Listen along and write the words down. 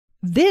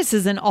This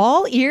is an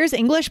All Ears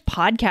English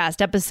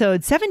podcast,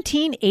 episode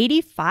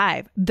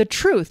 1785, The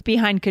Truth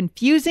Behind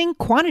Confusing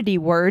Quantity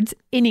Words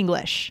in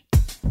English.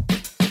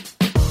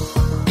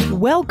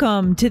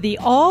 Welcome to the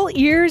All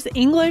Ears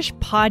English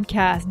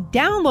podcast,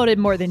 downloaded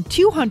more than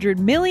 200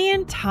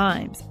 million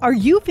times. Are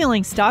you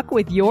feeling stuck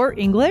with your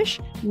English?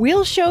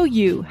 We'll show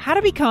you how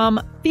to become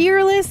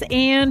fearless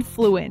and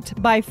fluent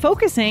by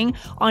focusing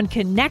on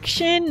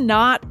connection,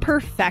 not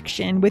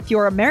perfection, with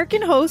your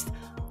American host,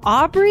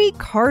 Aubrey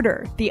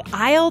Carter, the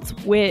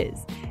IELTS whiz,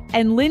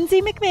 and Lindsay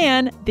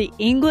McMahon, the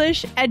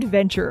English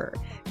adventurer,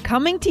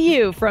 coming to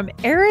you from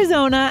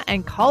Arizona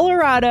and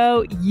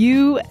Colorado,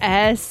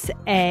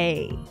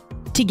 USA.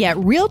 To get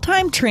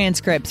real-time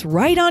transcripts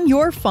right on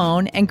your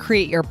phone and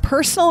create your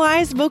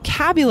personalized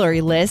vocabulary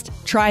list,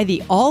 try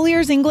the All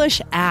Ears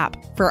English app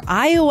for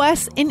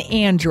iOS and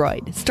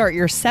Android. Start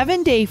your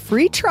 7-day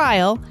free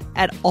trial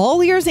at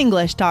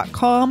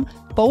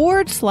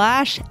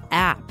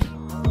allearsenglish.com/app.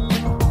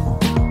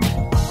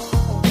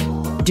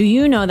 Do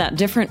you know that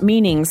different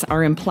meanings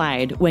are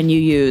implied when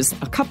you use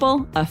a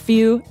couple, a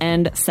few,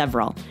 and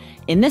several?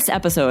 In this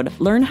episode,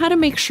 learn how to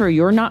make sure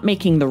you're not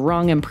making the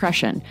wrong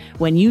impression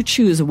when you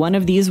choose one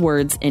of these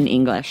words in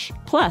English.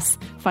 Plus,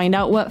 find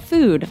out what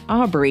food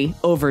Aubrey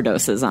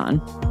overdoses on.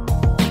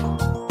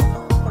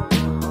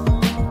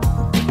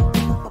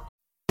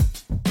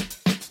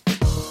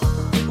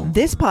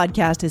 This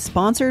podcast is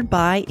sponsored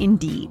by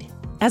Indeed.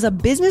 As a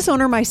business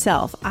owner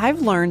myself,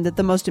 I've learned that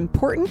the most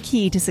important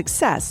key to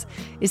success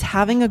is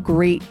having a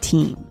great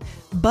team.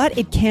 But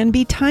it can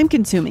be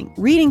time-consuming,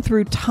 reading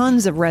through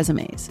tons of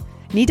resumes.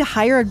 Need to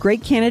hire a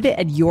great candidate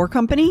at your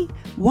company?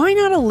 Why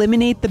not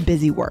eliminate the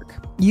busy work?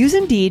 Use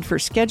Indeed for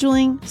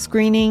scheduling,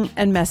 screening,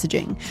 and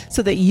messaging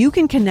so that you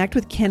can connect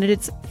with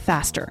candidates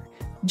faster.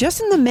 Just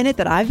in the minute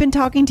that I've been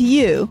talking to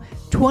you,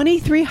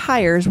 23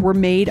 hires were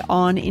made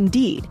on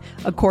Indeed,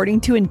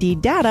 according to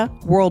Indeed data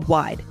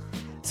worldwide.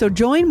 So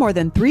join more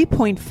than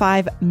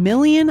 3.5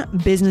 million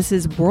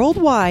businesses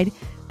worldwide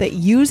that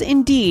use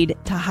Indeed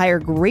to hire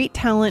great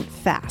talent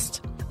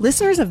fast.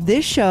 Listeners of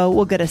this show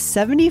will get a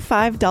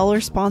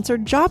 $75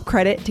 sponsored job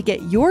credit to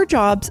get your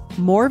jobs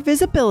more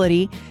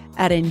visibility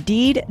at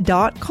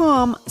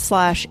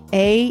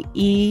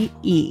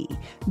Indeed.com/AEE.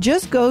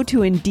 Just go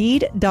to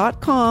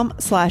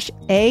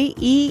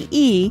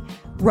Indeed.com/AEE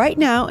right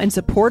now and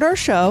support our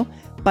show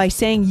by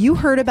saying you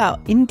heard about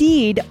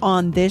Indeed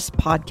on this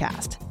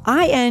podcast.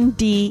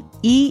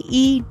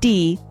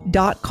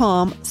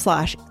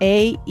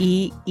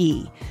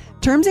 Indeed.com/AEE.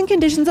 Terms and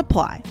conditions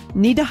apply.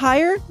 Need to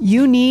hire?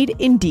 You need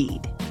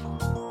Indeed.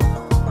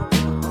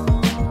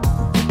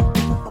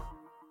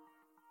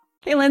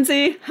 Hey,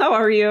 Lindsay, how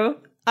are you?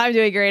 I'm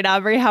doing great,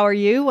 Aubrey. How are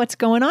you? What's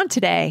going on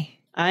today?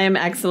 I am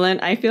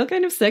excellent. I feel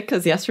kind of sick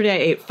because yesterday I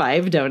ate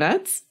 5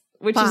 donuts.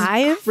 Which is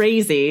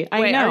crazy.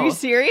 I know. Are you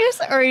serious?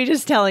 Or are you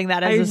just telling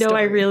that as a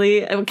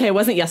story? Okay, it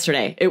wasn't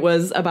yesterday. It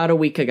was about a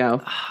week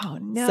ago. Oh,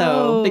 no.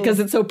 So, because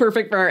it's so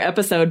perfect for our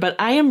episode. But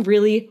I am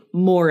really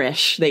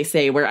Moorish, they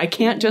say, where I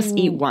can't just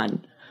eat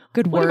one.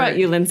 Good word. What about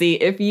you, Lindsay?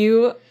 If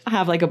you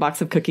have like a box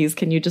of cookies,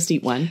 can you just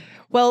eat one?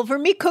 Well, for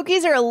me,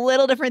 cookies are a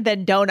little different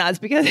than donuts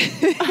because...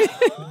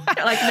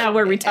 Like, now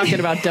were we talking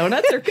about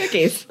donuts or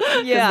cookies?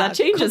 Yeah. That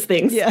changes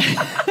things. Yeah.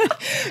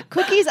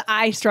 Cookies,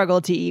 I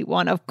struggle to eat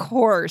one, of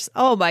course.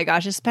 Oh my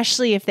gosh,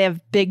 especially if they have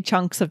big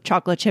chunks of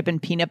chocolate chip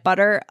and peanut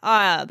butter.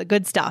 The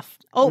good stuff.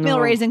 Oatmeal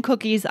raisin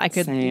cookies, I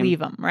could leave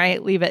them,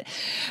 right? Leave it.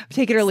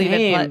 Take it or leave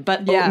it.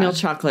 But oatmeal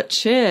chocolate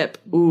chip,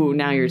 ooh,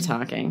 now you're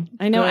talking.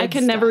 I know I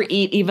can never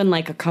eat even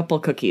like a couple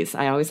cookies.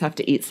 I always have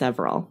to eat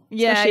several.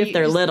 Yeah, especially if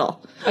they're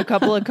little. A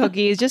couple of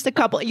cookies, just a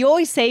couple. You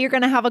always say you're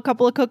going to have a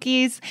couple of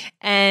cookies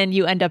and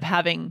you end up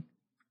having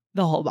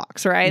the whole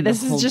box, right?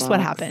 This is just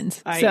what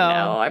happens. I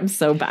know. I'm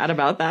so bad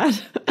about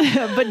that.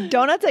 But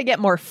donuts, I get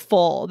more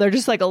full. They're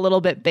just like a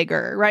little bit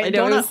bigger, right? I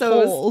know. Donut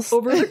holes.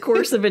 Over the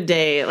course of a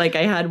day, like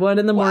I had one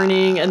in the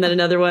morning and then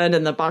another one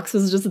and the box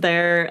was just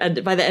there.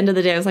 And by the end of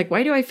the day, I was like,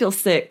 why do I feel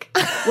sick?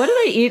 What did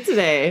I eat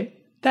today?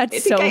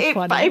 That's so funny.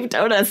 I ate 5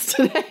 donuts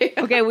today.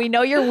 Okay, we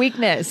know your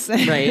weakness.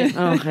 Right.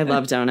 Oh, I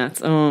love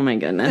donuts. Oh, my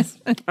goodness.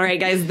 All right,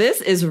 guys, this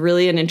is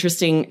really an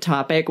interesting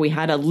topic. We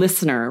had a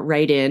listener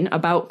write in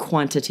about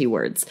quantity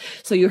words.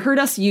 So you heard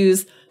us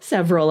use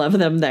several of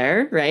them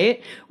there,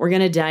 right? We're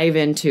going to dive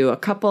into a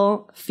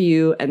couple,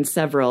 few, and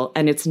several.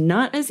 And it's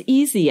not as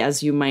easy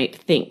as you might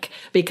think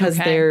because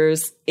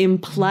there's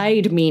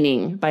implied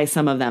meaning by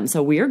some of them.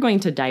 So we are going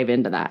to dive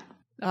into that.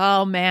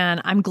 Oh,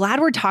 man. I'm glad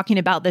we're talking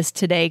about this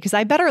today because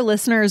I bet our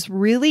listeners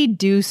really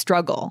do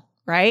struggle,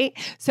 right?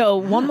 So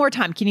one more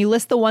time, can you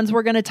list the ones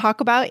we're going to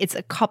talk about? It's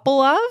a couple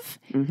of,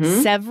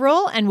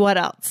 several, and what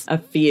else? A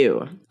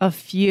few. A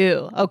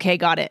few. Okay,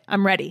 got it.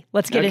 I'm ready.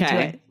 Let's get into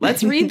it.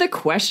 Let's read the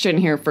question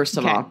here, first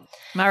of all.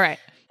 All right.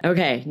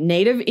 Okay,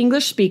 native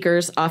English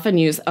speakers often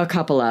use a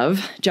couple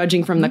of.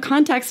 Judging from the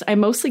context, I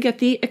mostly get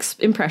the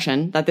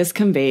impression that this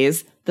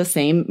conveys the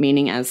same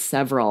meaning as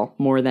several,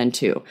 more than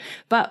two.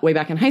 But way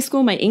back in high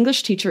school, my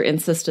English teacher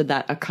insisted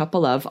that a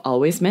couple of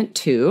always meant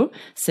two,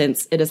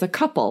 since it is a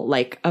couple,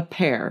 like a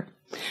pair.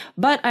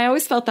 But I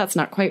always felt that's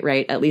not quite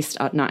right, at least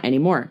not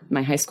anymore.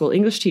 My high school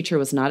English teacher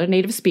was not a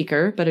native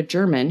speaker, but a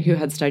German who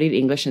had studied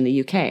English in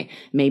the UK.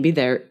 Maybe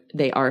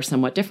they are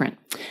somewhat different.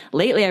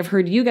 Lately, I've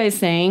heard you guys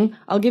saying,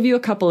 I'll give you a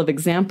couple of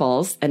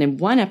examples. And in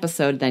one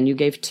episode, then you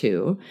gave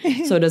 2.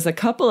 So does a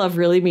couple of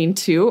really mean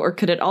 2, or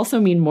could it also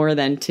mean more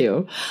than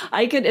 2?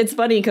 It's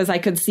funny because I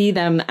could see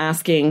them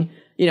asking,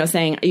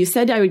 saying, you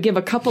said I would give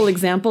a couple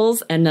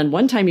examples, and then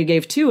one time you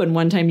gave 2 and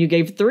one time you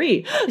gave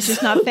 3. It's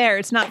just not fair.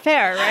 It's not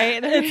fair,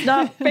 right? It's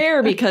not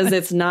fair because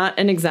it's not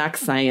an exact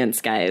science,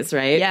 guys,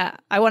 right? Yeah.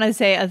 I want to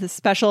say a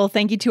special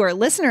thank you to our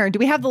listener. Do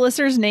we have the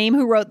listener's name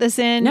who wrote this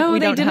in? No,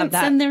 they didn't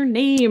send their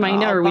name. I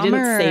know. Or we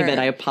didn't save it.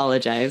 I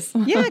apologize.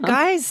 Yeah,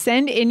 guys,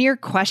 send in your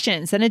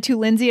questions. Send it to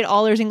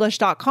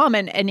Lindsay@allearsenglish.com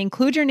and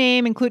include your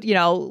name.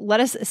 Let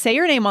us say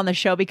your name on the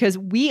show because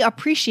we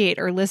appreciate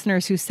our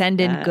listeners who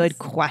send in good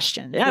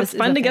questions. Yeah, it's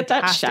fun to get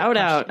that shout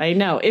out. I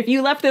know. If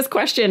you left this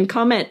question,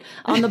 comment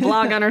on the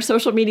blog on our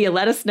social media.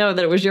 Let us know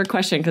that it was your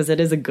question because it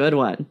is a good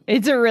one.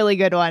 It's a really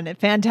good one.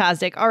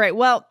 Fantastic. All right.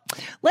 Well,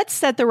 let's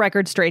set the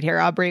record straight here,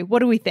 Aubrey. What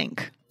do we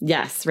think?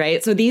 Yes,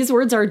 right? So these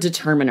words are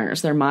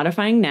determiners. They're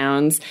modifying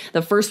nouns.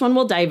 The first one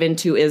we'll dive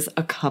into is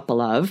a couple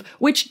of,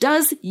 which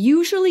does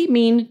usually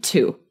mean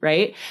 2,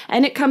 right?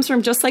 And it comes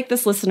from, just like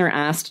this listener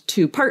asked,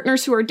 2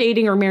 partners who are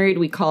dating or married,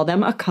 we call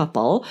them a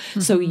couple.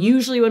 Mm-hmm. So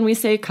usually when we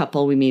say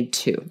couple, we mean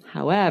 2.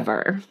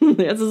 However,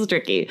 this is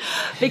tricky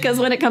because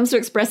when it comes to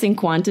expressing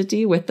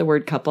quantity with the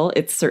word couple,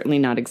 it's certainly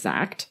not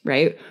exact,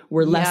 right?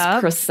 We're less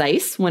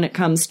precise when it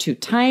comes to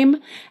time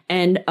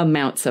and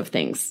amounts of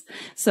things.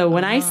 So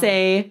when I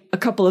say a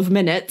couple of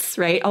minutes,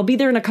 right? I'll be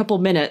there in a couple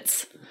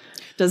minutes.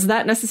 Does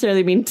that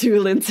necessarily mean 2,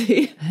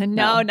 Lindsay?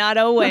 No, not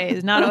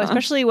always. Not always.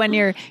 Especially when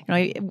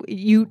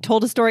you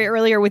told a story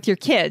earlier with your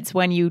kids,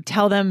 when you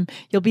tell them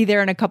you'll be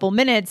there in a couple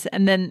minutes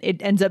and then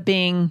it ends up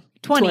being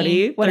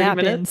 20 what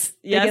happens? Minutes.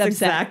 Yes,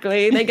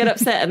 exactly. They get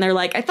upset and they're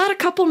like, I thought a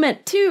couple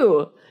meant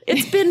 2.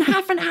 It's been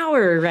half an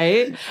hour,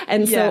 right?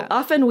 And so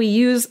often we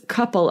use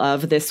couple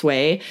of this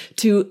way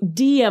to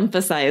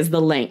de-emphasize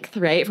the length,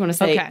 right? If you want to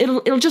say,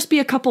 it'll just be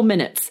a couple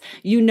minutes.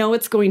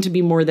 It's going to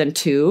be more than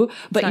 2,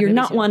 but you're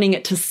not wanting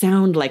it to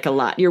sound like a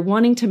lot. You're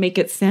wanting to make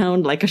it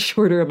sound like a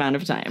shorter amount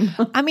of time.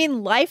 I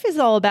mean, life is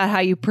all about how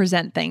you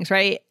present things,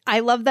 right? I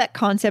love that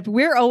concept.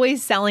 We're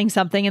always selling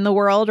something in the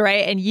world,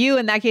 right? And you,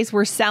 in that case,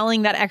 we're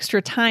selling that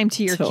extra time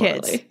to your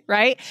kids,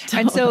 right?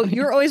 And so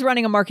you're always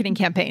running a marketing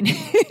campaign.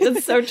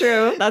 That's so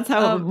true. That's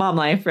how mom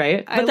life,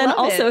 right? But then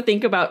also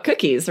think about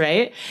cookies,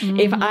 right? Mm-hmm.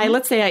 If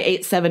let's say I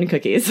ate 7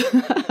 cookies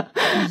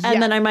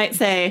and then I might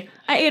say,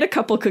 I ate a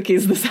couple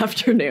cookies this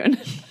afternoon,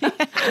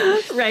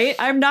 right?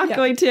 I'm not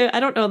going to, I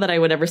don't know that I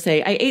would ever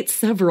say I ate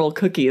several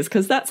cookies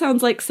because that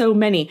sounds like so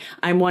many.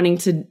 I'm wanting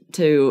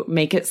to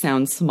make it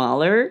sound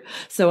smaller.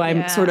 So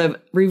I'm sort of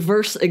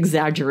reverse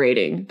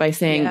exaggerating by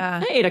saying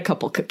I ate a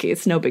couple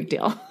cookies. No big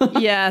deal.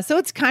 So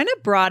it's kind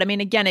of broad. I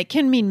mean, again, it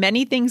can mean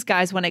many things,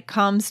 guys, when it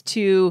comes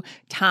to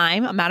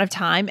time, amount of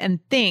time and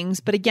things.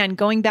 But again,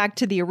 going back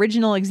to the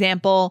original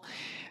example,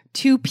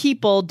 2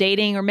 people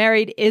dating or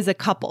married is a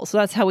couple. So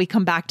that's how we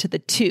come back to the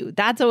 2.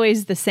 That's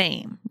always the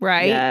same,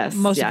 right? Yes,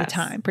 Most of the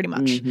time, pretty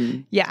much.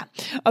 Mm-hmm. Yeah.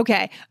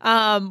 Okay.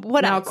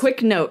 What now, else?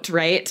 Quick note,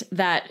 right?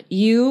 That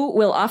you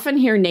will often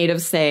hear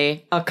natives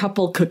say a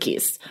couple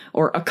cookies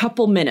or a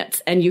couple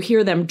minutes, and you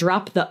hear them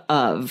drop the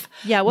of.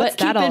 Yeah, what's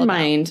that all about? But keep in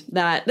mind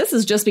that this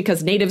is just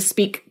because natives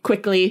speak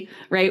quickly,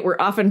 right? We're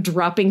often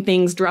dropping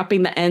things,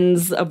 dropping the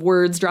ends of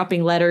words,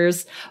 dropping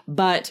letters.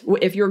 But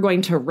if you're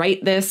going to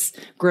write this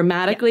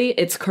grammatically,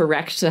 it's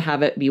correct to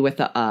have it be with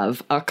the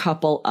of, a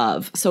couple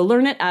of. So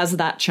learn it as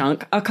that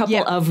chunk, a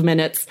couple of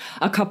minutes,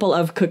 a couple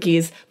of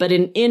cookies. But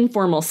in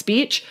informal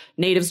speech,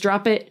 natives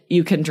drop it,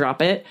 you can drop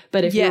it.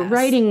 But if you're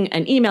writing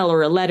an email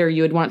or a letter,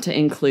 you would want to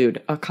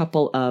include a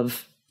couple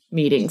of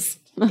meetings.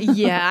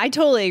 Yeah, I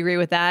totally agree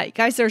with that.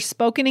 Guys, there's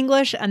spoken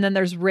English and then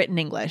there's written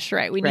English,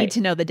 right? We need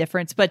to know the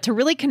difference. But to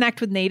really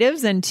connect with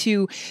natives and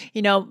to,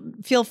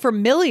 feel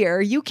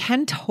familiar, you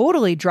can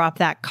totally drop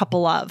that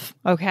couple of,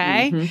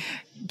 okay? Mm-hmm.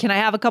 Can I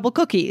have a couple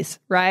cookies,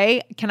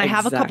 right? Can I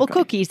have a couple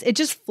cookies? It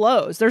just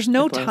flows. There's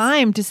no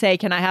time to say,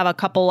 can I have a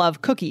couple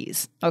of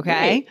cookies? Okay.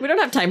 Right. We don't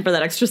have time for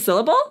that extra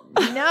syllable.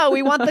 No,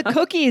 we want the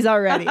cookies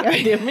already.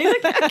 Give me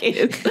the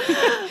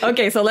cookies.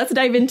 Okay, so let's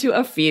dive into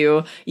a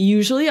few.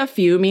 Usually a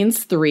few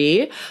means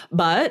 3,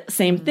 but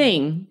same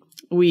thing.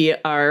 We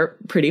are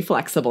pretty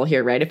flexible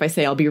here, right? If I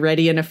say I'll be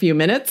ready in a few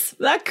minutes,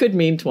 that could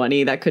mean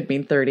 20. That could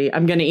mean 30.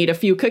 I'm going to eat a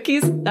few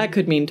cookies. That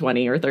could mean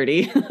 20 or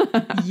 30.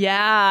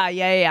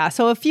 Yeah.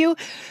 So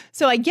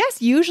I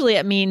guess usually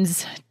it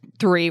means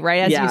 3,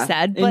 right? As you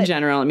said. But in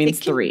general, it means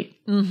 3.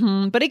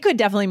 Mm-hmm, but it could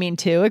definitely mean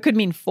 2. It could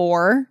mean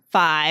 4,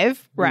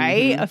 5,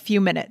 right? Mm-hmm. A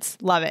few minutes.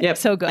 Love it. Yep.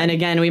 So good. And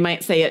again, we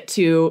might say it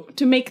to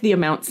make the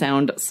amount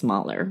sound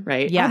smaller,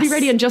 right? Yes. I'll be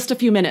ready in just a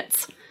few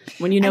minutes.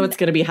 When it's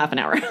going to be half an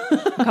hour.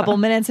 A couple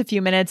minutes, a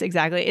few minutes,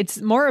 exactly.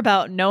 It's more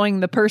about knowing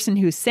the person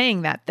who's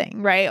saying that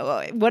thing,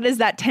 right? What does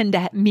that tend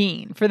to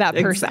mean for that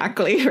person?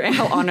 Exactly. Right?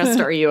 How honest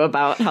are you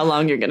about how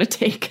long you're going to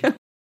take?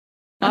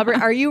 Aubrey,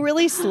 are you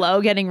really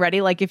slow getting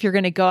ready? Like if you're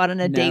going to go out on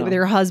a date with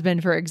your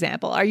husband, for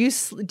example,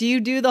 do you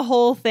do the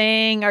whole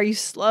thing? Are you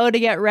slow to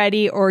get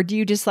ready? Or do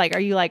you just are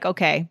you like,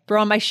 okay,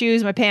 throw on my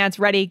shoes, my pants,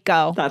 ready,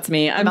 go? That's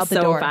me. I'm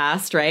so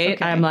fast, right?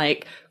 Okay. I'm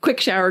like, quick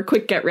shower,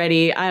 quick get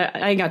ready.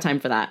 I ain't got time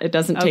for that. It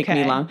doesn't take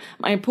me long.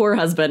 My poor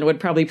husband would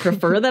probably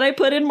prefer that I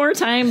put in more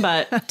time,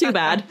 but too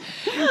bad.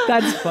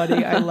 That's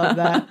funny. I love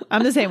that.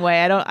 I'm the same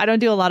way. I don't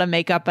do a lot of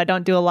makeup. I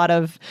don't do a lot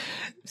of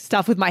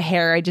stuff with my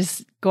hair. I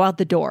just go out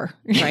the door.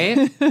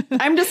 Right?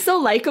 I'm just so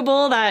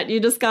likable that you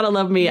just got to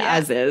love me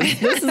as is.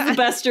 This is the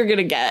best you're going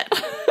to get.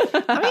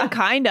 I mean,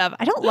 kind of.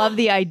 I don't love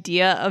the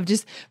idea of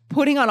just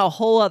putting on a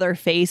whole other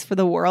face for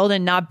the world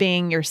and not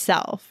being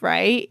yourself,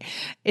 right?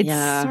 It's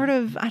sort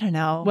of, I don't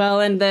know. Well,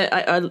 and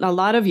a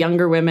lot of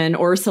younger women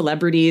or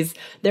celebrities,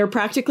 they're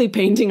practically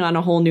painting on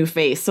a whole new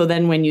face. So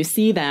then when you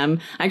see them,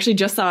 I actually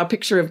just saw a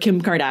picture of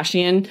Kim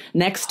Kardashian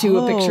next to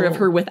a picture of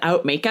her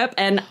without makeup,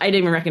 and I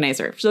didn't even recognize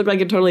her. She looked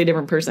like a totally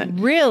different person.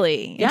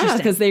 Really? Yeah,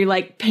 because they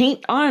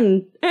paint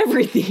on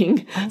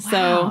everything. Oh, wow.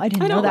 So I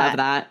don't love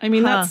that. I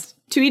mean, that's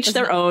to each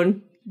their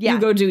own. Yeah. You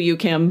go do you,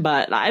 Kim,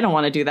 but I don't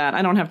want to do that.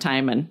 I don't have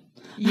time. And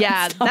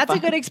that's a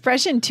good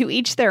expression, to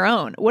each their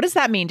own. What does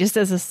that mean? Just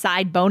as a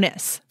side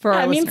bonus for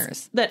our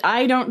listeners? That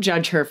I don't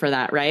judge her for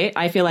that, right?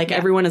 I feel like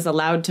everyone is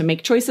allowed to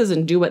make choices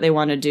and do what they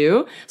want to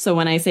do. So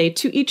when I say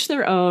to each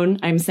their own,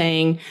 I'm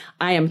saying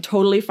I am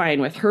totally fine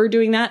with her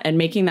doing that and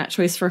making that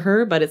choice for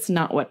her, but it's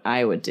not what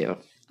I would do.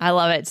 I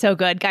love it. So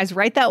good. Guys,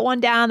 write that one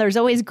down. There's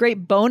always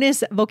great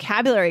bonus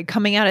vocabulary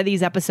coming out of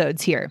these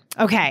episodes here.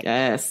 Okay.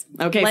 Yes.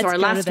 Okay. So our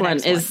last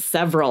one is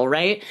several,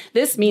 right?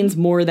 This means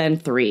more than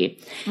 3.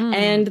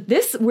 And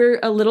this,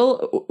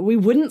 we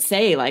wouldn't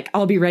say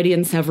I'll be ready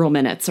in several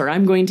minutes or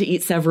I'm going to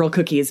eat several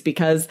cookies,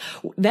 because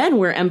then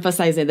we're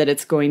emphasizing that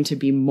it's going to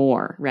be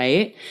more,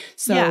 right?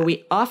 So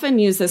we often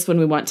use this when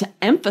we want to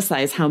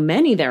emphasize how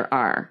many there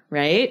are,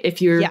 right?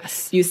 If you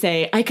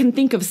say, I can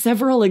think of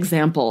several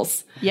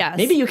examples. Yes.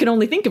 Maybe you can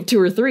only think of 2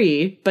 or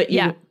 3, but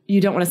you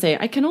don't want to say,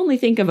 I can only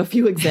think of a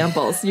few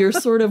examples. You're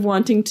sort of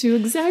wanting to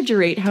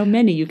exaggerate how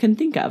many you can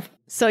think of.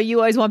 So you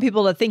always want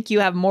people to think you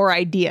have more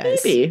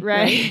ideas. Maybe,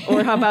 right?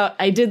 Or how about,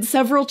 I did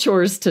several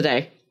chores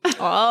today.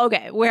 Oh,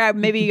 okay. Where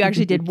maybe you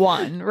actually did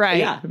 1, right?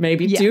 Yeah,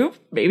 maybe 2,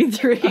 maybe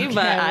 3, but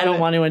I don't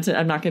want to,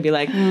 I'm not going to be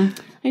like,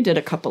 I did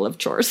a couple of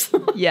chores.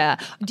 Yeah.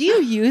 Do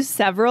you use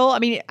several? I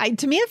mean,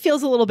 to me, it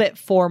feels a little bit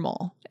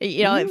formal.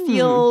 It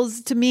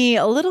feels to me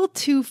a little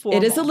too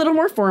formal. It is a little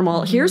more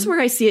formal. Here's where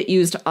I see it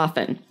used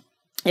often.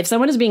 If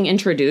someone is being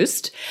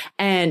introduced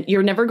and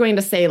you're never going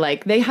to say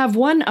they have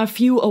won a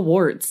few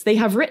awards, they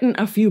have written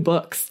a few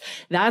books,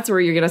 that's where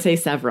you're going to say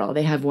several.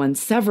 They have won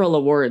several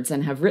awards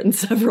and have written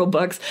several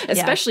books,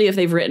 especially if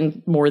they've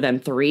written more than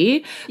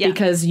 3,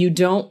 because you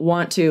don't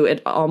want to,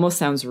 it almost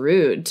sounds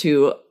rude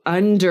to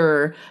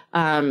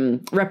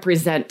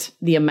represent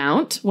the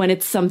amount when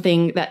it's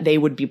something that they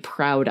would be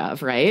proud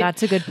of, right?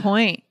 That's a good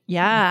point.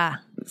 Yeah.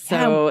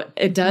 So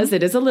it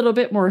is a little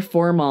bit more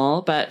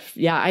formal, but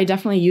I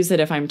definitely use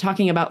it if I'm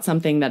talking about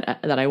something that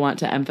I want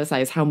to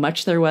emphasize how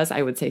much there was.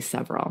 I would say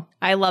several.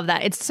 I love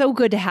that. It's so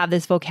good to have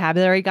this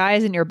vocabulary,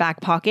 guys, in your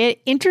back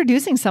pocket.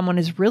 Introducing someone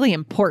is really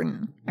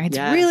important. Right? It's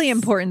really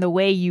important the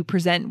way you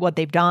present what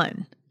they've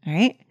done. All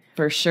right.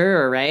 For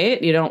sure,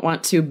 right? You don't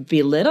want to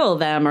belittle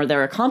them or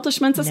their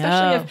accomplishments,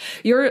 especially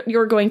if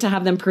you're going to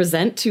have them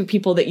present to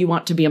people that you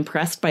want to be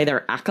impressed by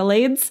their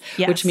accolades,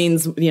 which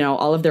means,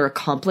 all of their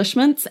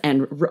accomplishments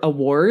and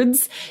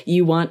awards.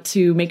 You want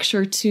to make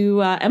sure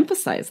to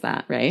emphasize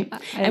that, right?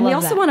 And we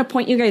also want to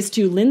point you guys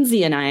to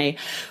Lindsay and I.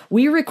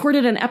 We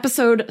recorded an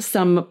episode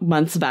some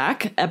months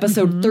back,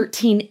 episode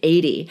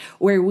 1380,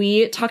 where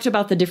we talked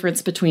about the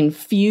difference between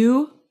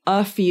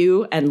a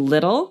few and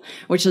little,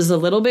 which is a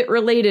little bit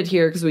related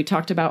here because we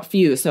talked about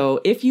few.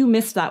 So if you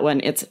missed that one,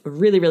 it's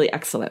really, really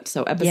excellent.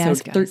 So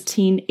episode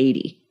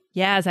 1380.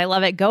 Yes, I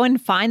love it. Go and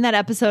find that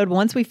episode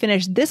once we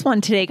finish this one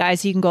today,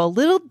 guys. So you can go a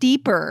little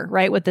deeper,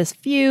 right? With this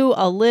few,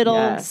 a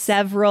little,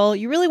 several.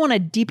 You really want to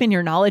deepen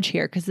your knowledge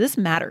here because this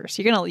matters.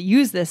 You're going to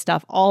use this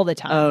stuff all the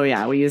time. Oh,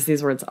 yeah. We use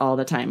these words all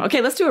the time.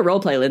 Okay, let's do a role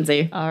play,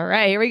 Lindsay. All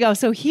right, here we go.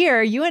 So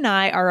here, you and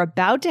I are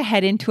about to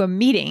head into a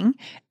meeting.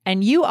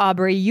 And you,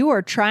 Aubrey, you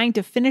are trying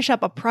to finish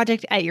up a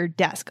project at your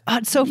desk. Oh,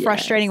 it's so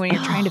frustrating when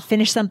you're trying to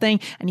finish something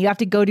and you have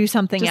to go do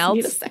something else.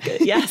 Need a second.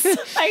 Yes,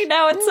 I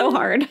know. It's so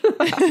hard.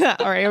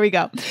 All right, here we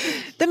go.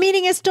 The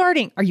meeting is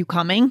starting. Are you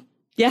coming?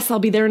 Yes, I'll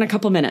be there in a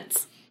couple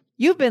minutes.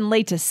 You've been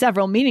late to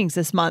several meetings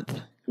this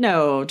month.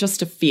 No,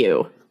 just a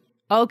few.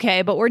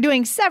 Okay, but we're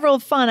doing several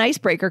fun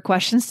icebreaker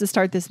questions to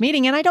start this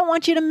meeting, and I don't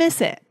want you to miss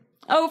it.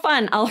 Oh,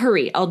 fun. I'll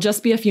hurry. I'll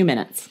just be a few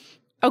minutes.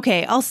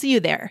 Okay, I'll see you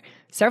there.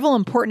 Several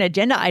important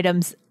agenda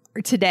items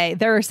today.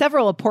 There are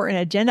several important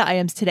agenda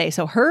items today,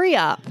 so hurry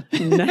up.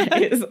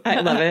 Nice.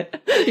 I love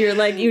it. You're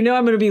like, I'm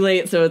going to be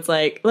late. So it's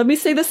like, let me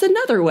say this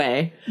another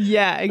way.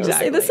 Yeah,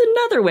 exactly. Say this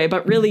another way,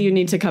 but really you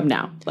need to come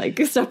now. Like,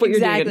 stop what you're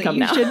doing and come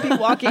now. You should be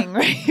walking,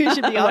 right? You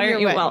should be on your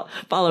way. Well,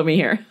 follow me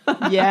here.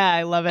 Yeah,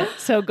 I love it.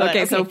 So good.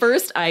 Okay, so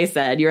first I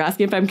said, you're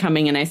asking if I'm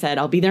coming, and I said,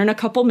 I'll be there in a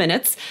couple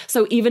minutes.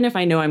 So even if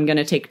I know I'm going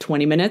to take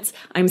 20 minutes,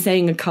 I'm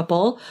saying a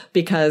couple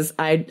because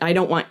I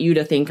don't want you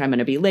to think I'm going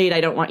to be late.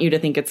 I don't want you to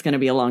think it's going to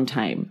be a long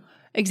time.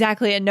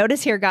 Exactly. And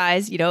notice here,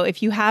 guys,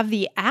 if you have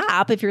the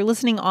app, if you're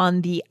listening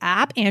on the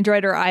app,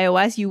 Android or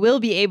iOS, you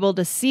will be able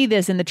to see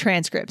this in the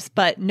transcripts.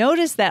 But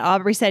notice that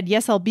Aubrey said,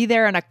 yes, I'll be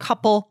there in a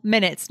couple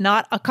minutes,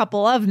 not a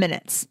couple of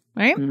minutes.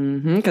 Right?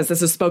 Because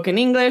this is spoken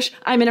English.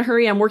 I'm in a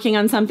hurry. I'm working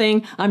on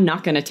something. I'm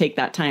not going to take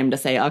that time to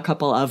say a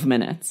couple of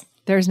minutes.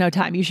 There's no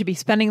time. You should be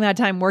spending that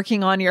time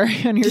working on your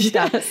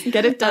stuff. Yes,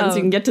 get it done so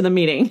you can get to the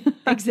meeting.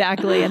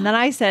 Exactly. And then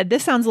I said,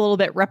 this sounds a little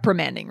bit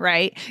reprimanding,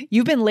 right?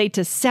 You've been late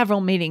to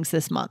several meetings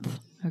this month.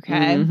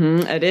 Okay.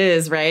 It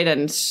is, right?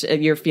 And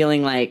you're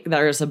feeling like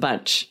there's a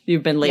bunch.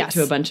 You've been late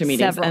to a bunch of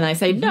meetings. Several. And I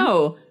say,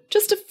 no,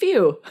 just a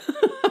few.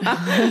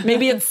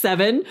 Maybe it's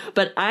 7,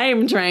 but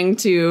I'm trying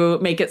to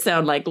make it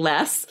sound like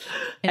less.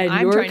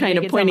 And you're kind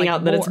of pointing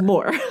out that it's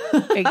more.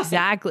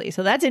 Exactly.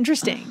 So that's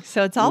interesting.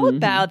 So it's all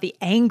about the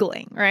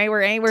angling, right?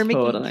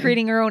 We're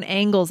creating our own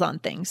angles on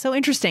things. So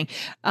interesting.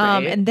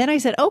 Right. And then I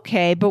said,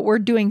 okay, but we're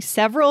doing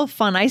several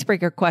fun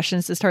icebreaker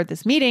questions to start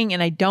this meeting,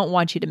 and I don't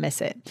want you to miss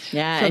it.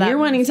 Yeah. So and you're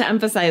wanting to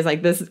emphasize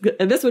like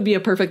this would be a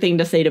perfect thing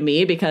to say to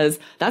me because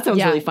that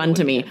sounds really fun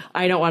to me.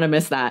 I don't want to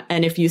miss that.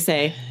 And if you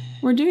say,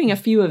 we're doing a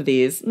few of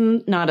these,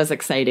 not as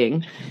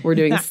exciting. We're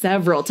doing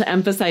several to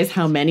emphasize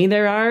how many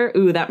there are.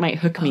 Ooh, that might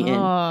hook me in.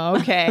 Oh,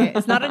 okay.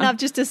 It's not enough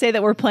just to say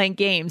that we're playing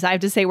games. I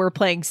have to say we're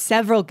playing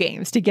several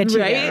games to get you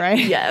there, right?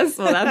 Yes.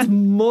 Well, that's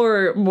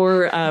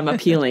more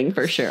appealing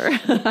for sure.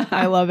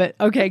 I love it.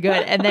 Okay,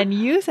 good. And then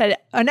you said,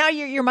 now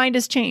your mind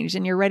has changed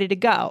and you're ready to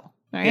go.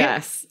 Right?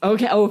 Yes.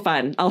 Okay. Oh,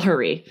 fun. I'll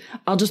hurry.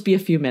 I'll just be a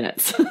few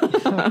minutes.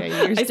 Okay,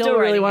 I still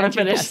really want to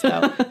finish. Test,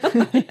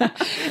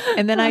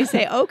 and then I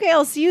say, okay,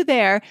 I'll see you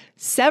there.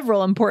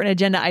 Several important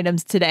agenda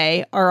items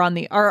today are on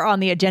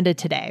the agenda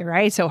today,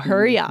 right? So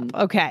hurry up.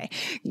 Okay,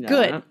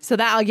 good. So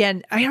that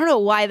again, I don't know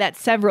why that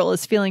several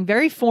is feeling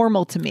very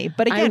formal to me,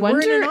 but again,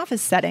 we're in an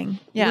office setting.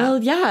 Yeah.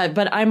 Well, yeah,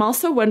 but I'm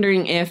also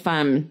wondering if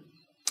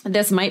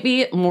this might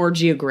be more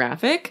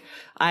geographic.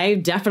 I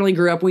definitely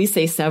grew up, we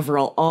say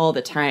several all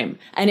the time.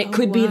 And it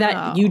could be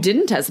that you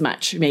didn't as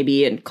much,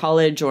 maybe in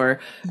college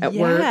or at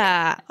work.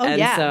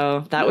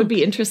 So that would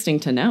be interesting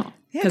to know.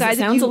 Because it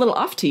sounds a little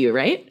off to you,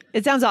 right?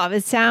 It sounds off.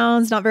 It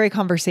sounds not very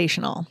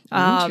conversational.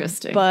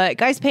 Interesting. But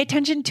guys, pay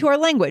attention to our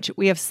language.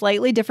 We have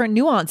slightly different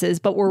nuances,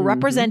 but we're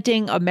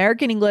representing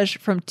American English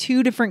from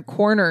 2 different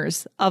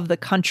corners of the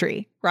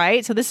country,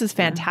 right? So this is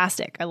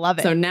fantastic. I love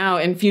it. So now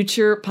in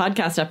future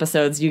podcast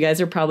episodes, you guys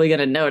are probably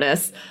going to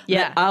notice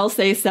that I'll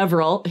say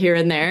several here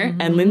and there,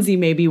 and Lindsay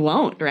maybe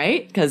won't,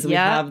 right? Because we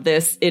have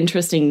this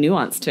interesting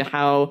nuance to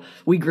how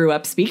we grew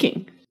up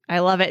speaking. I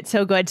love it.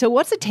 So good. So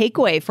what's the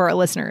takeaway for our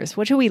listeners?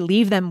 What should we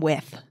leave them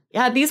with?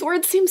 Yeah, these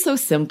words seem so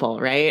simple,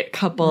 right?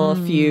 Couple,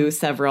 few,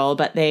 several,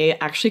 but they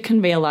actually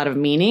convey a lot of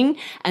meaning.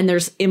 And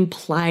there's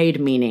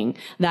implied meaning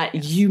that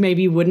you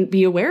maybe wouldn't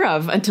be aware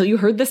of until you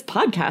heard this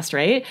podcast,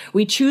 right?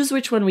 We choose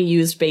which one we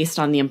use based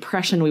on the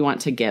impression we want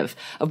to give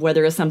of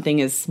whether something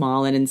is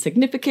small and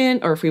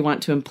insignificant, or if we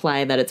want to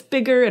imply that it's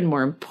bigger and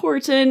more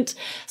important.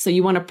 So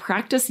you want to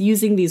practice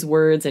using these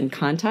words in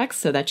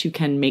context so that you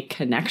can make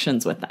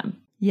connections with them.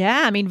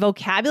 Yeah, I mean,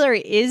 vocabulary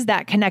is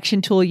that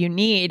connection tool you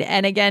need.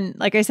 And again,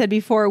 like I said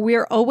before,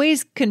 we're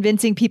always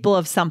convincing people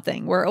of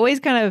something. We're always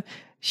kind of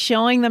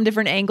showing them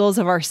different angles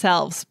of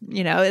ourselves.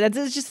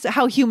 That's just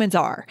how humans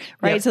are,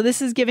 right? Yep. So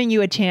this is giving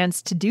you a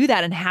chance to do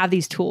that and have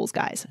these tools,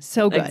 guys.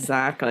 So good.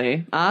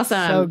 Exactly.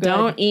 Awesome. So good.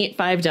 Don't eat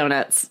 5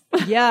 donuts.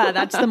 Yeah,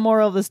 that's the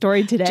moral of the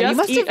story today.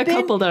 Just eat a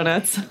couple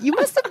donuts. You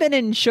must have been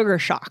in sugar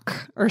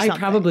shock or something. I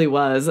probably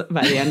was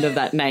by the end of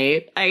that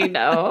night. I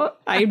know.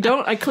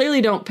 I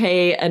clearly don't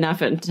pay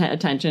enough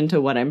attention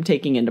to what I'm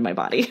taking into my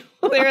body.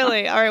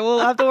 Clearly. All right. We'll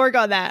have to work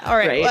on that. All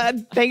right.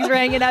 Well, thanks for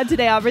hanging out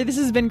today, Aubrey. This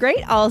has been great.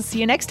 I'll see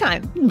you next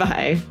time.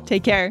 Bye.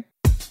 Take care.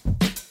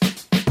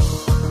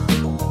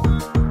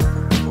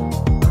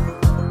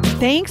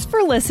 Thanks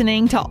for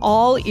listening to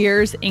All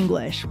Ears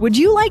English. Would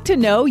you like to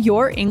know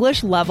your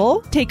English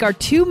level? Take our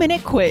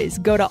 2-minute quiz.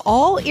 Go to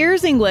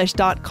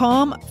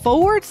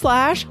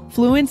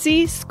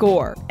allearsenglish.com/fluency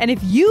score. And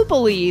if you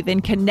believe in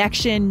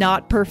connection,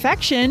 not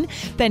perfection,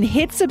 then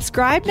hit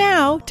subscribe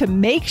now to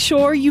make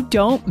sure you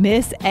don't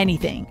miss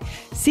anything.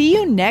 See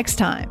you next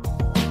time.